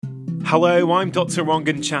Hello, I'm Dr.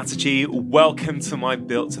 Rangan Chatterjee. Welcome to my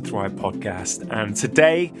Built to Thrive podcast. And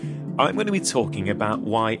today, I'm going to be talking about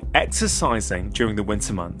why exercising during the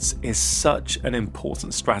winter months is such an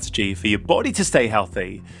important strategy for your body to stay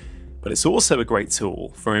healthy, but it's also a great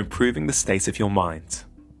tool for improving the state of your mind.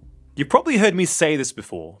 You've probably heard me say this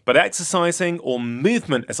before, but exercising, or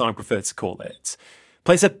movement as I prefer to call it,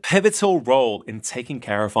 plays a pivotal role in taking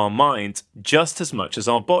care of our mind just as much as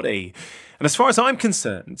our body. And as far as I'm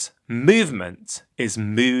concerned, movement is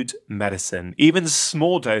mood medicine. Even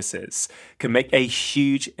small doses can make a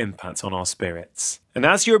huge impact on our spirits. And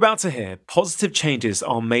as you're about to hear, positive changes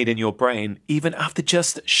are made in your brain even after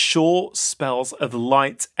just short spells of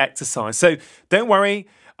light exercise. So don't worry,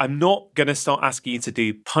 I'm not going to start asking you to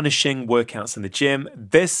do punishing workouts in the gym.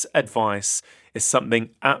 This advice is something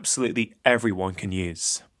absolutely everyone can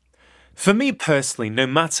use. For me personally, no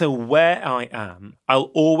matter where I am,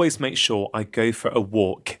 I'll always make sure I go for a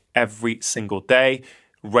walk every single day,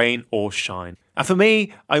 rain or shine. And for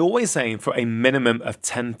me, I always aim for a minimum of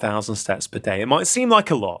 10,000 steps per day. It might seem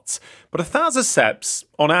like a lot, but 1,000 steps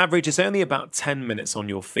on average is only about 10 minutes on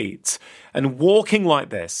your feet. And walking like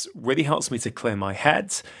this really helps me to clear my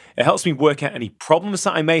head. It helps me work out any problems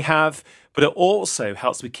that I may have, but it also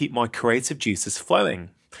helps me keep my creative juices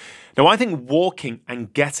flowing. Now, I think walking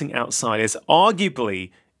and getting outside is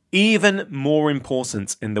arguably even more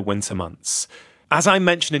important in the winter months. As I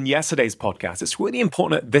mentioned in yesterday's podcast, it's really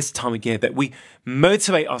important at this time of year that we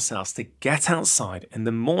motivate ourselves to get outside in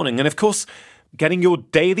the morning. And of course, getting your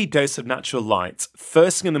daily dose of natural light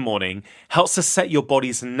first thing in the morning helps to set your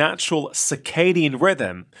body's natural circadian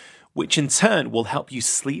rhythm, which in turn will help you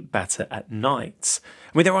sleep better at night.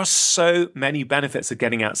 I mean, there are so many benefits of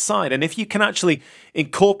getting outside, and if you can actually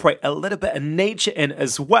incorporate a little bit of nature in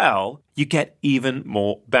as well, you get even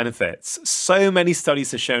more benefits. So many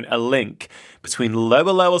studies have shown a link between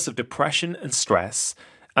lower levels of depression and stress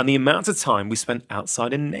and the amount of time we spend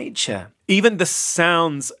outside in nature. Even the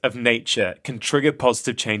sounds of nature can trigger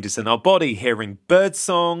positive changes in our body. Hearing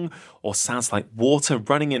birdsong or sounds like water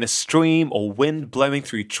running in a stream or wind blowing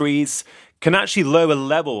through trees can actually lower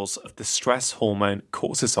levels of the stress hormone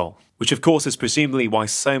cortisol, which of course is presumably why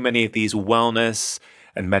so many of these wellness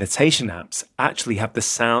and meditation apps actually have the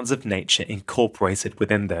sounds of nature incorporated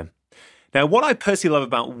within them. Now, what I personally love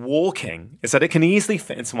about walking is that it can easily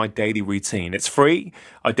fit into my daily routine. It's free.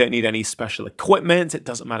 I don't need any special equipment. It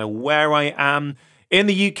doesn't matter where I am, in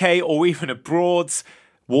the UK or even abroad.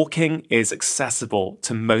 Walking is accessible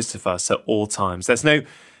to most of us at all times. There's no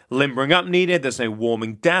limbering up needed, there's no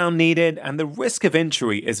warming down needed, and the risk of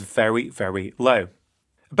injury is very, very low.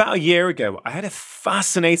 About a year ago, I had a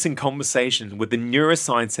fascinating conversation with the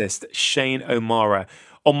neuroscientist Shane O'Mara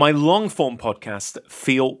on my long-form podcast,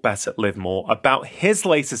 Feel Better, Live More, about his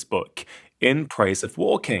latest book, In Praise of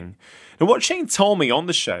Walking. And what Shane told me on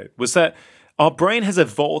the show was that our brain has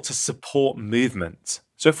evolved to support movement.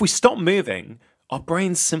 So if we stop moving, our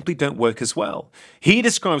brains simply don't work as well. He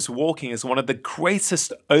describes walking as one of the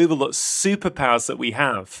greatest overlooked superpowers that we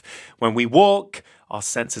have. When we walk, our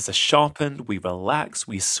senses are sharpened, we relax,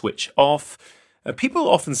 we switch off. People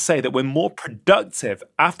often say that we're more productive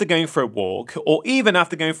after going for a walk or even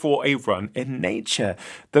after going for a run in nature.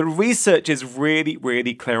 The research is really,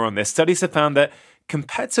 really clear on this. Studies have found that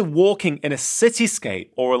compared to walking in a cityscape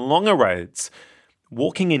or along a road,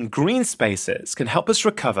 walking in green spaces can help us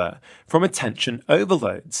recover from attention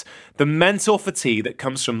overloads, the mental fatigue that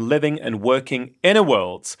comes from living and working in a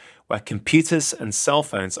world where computers and cell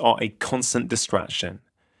phones are a constant distraction.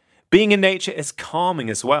 Being in nature is calming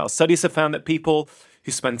as well. Studies have found that people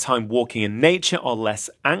who spend time walking in nature are less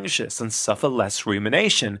anxious and suffer less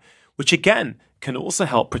rumination, which again can also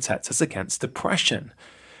help protect us against depression.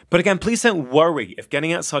 But again, please don't worry if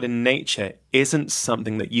getting outside in nature isn't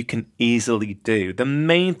something that you can easily do. The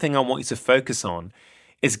main thing I want you to focus on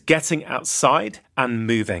is getting outside and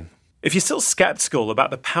moving. If you're still skeptical about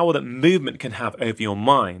the power that movement can have over your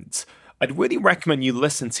mind, I'd really recommend you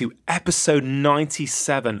listen to episode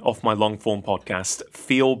 97 of my long-form podcast,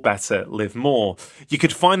 Feel Better, Live More. You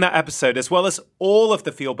could find that episode as well as all of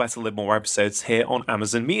the Feel Better, Live More episodes here on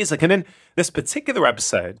Amazon Music. And in this particular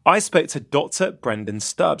episode, I spoke to Dr. Brendan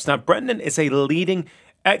Stubbs. Now, Brendan is a leading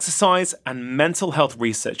exercise and mental health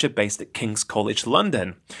researcher based at King's College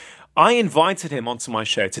London. I invited him onto my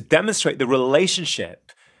show to demonstrate the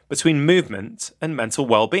relationship between movement and mental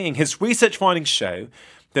well-being. His research findings show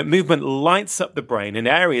that movement lights up the brain in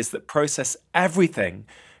areas that process everything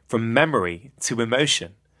from memory to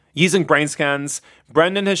emotion. Using brain scans,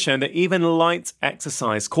 Brendan has shown that even light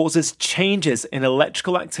exercise causes changes in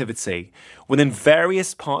electrical activity within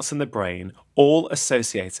various parts in the brain, all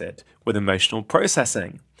associated with emotional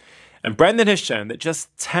processing. And Brendan has shown that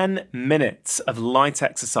just 10 minutes of light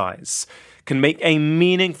exercise can make a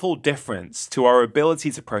meaningful difference to our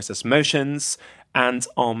ability to process emotions and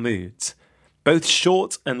our mood. Both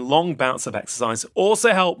short and long bouts of exercise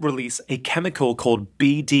also help release a chemical called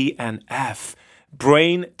BDNF,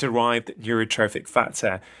 brain-derived neurotrophic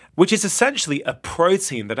factor, which is essentially a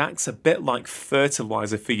protein that acts a bit like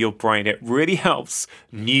fertilizer for your brain. It really helps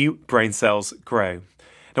new brain cells grow.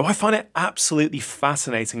 Now, I find it absolutely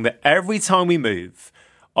fascinating that every time we move,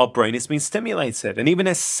 our brain is being stimulated, and even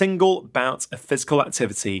a single bout of physical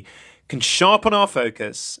activity can sharpen our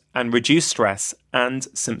focus and reduce stress and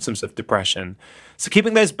symptoms of depression. So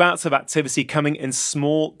keeping those bouts of activity coming in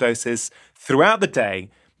small doses throughout the day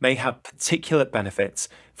may have particular benefits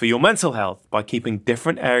for your mental health by keeping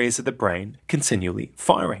different areas of the brain continually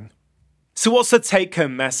firing. So what's the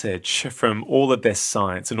take-home message from all of this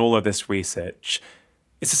science and all of this research?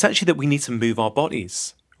 It's essentially that we need to move our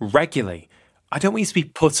bodies regularly. I don't want you to be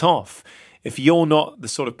put off if you're not the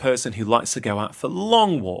sort of person who likes to go out for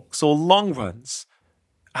long walks or long runs.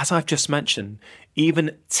 As I've just mentioned,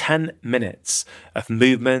 even 10 minutes of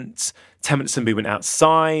movement, 10 minutes of movement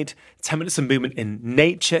outside, 10 minutes of movement in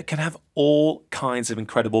nature can have all kinds of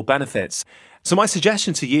incredible benefits. So my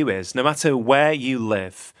suggestion to you is, no matter where you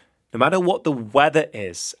live, no matter what the weather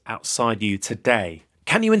is outside you today,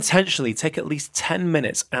 can you intentionally take at least 10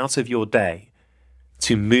 minutes out of your day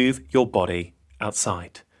to move your body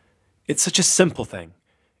outside? It's such a simple thing.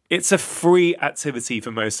 It's a free activity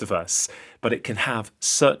for most of us, but it can have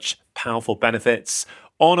such powerful benefits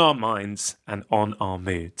on our minds and on our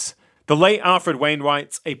moods. The late Alfred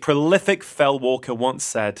Wainwright, a prolific fell walker, once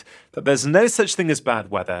said that there's no such thing as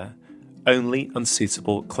bad weather, only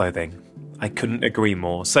unsuitable clothing. I couldn't agree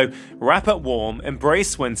more. So wrap up warm,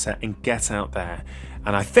 embrace winter, and get out there.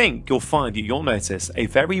 And I think you'll notice a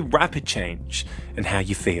very rapid change in how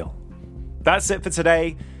you feel. That's it for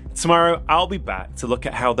today. Tomorrow, I'll be back to look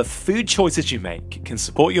at how the food choices you make can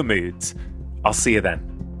support your moods. I'll see you then.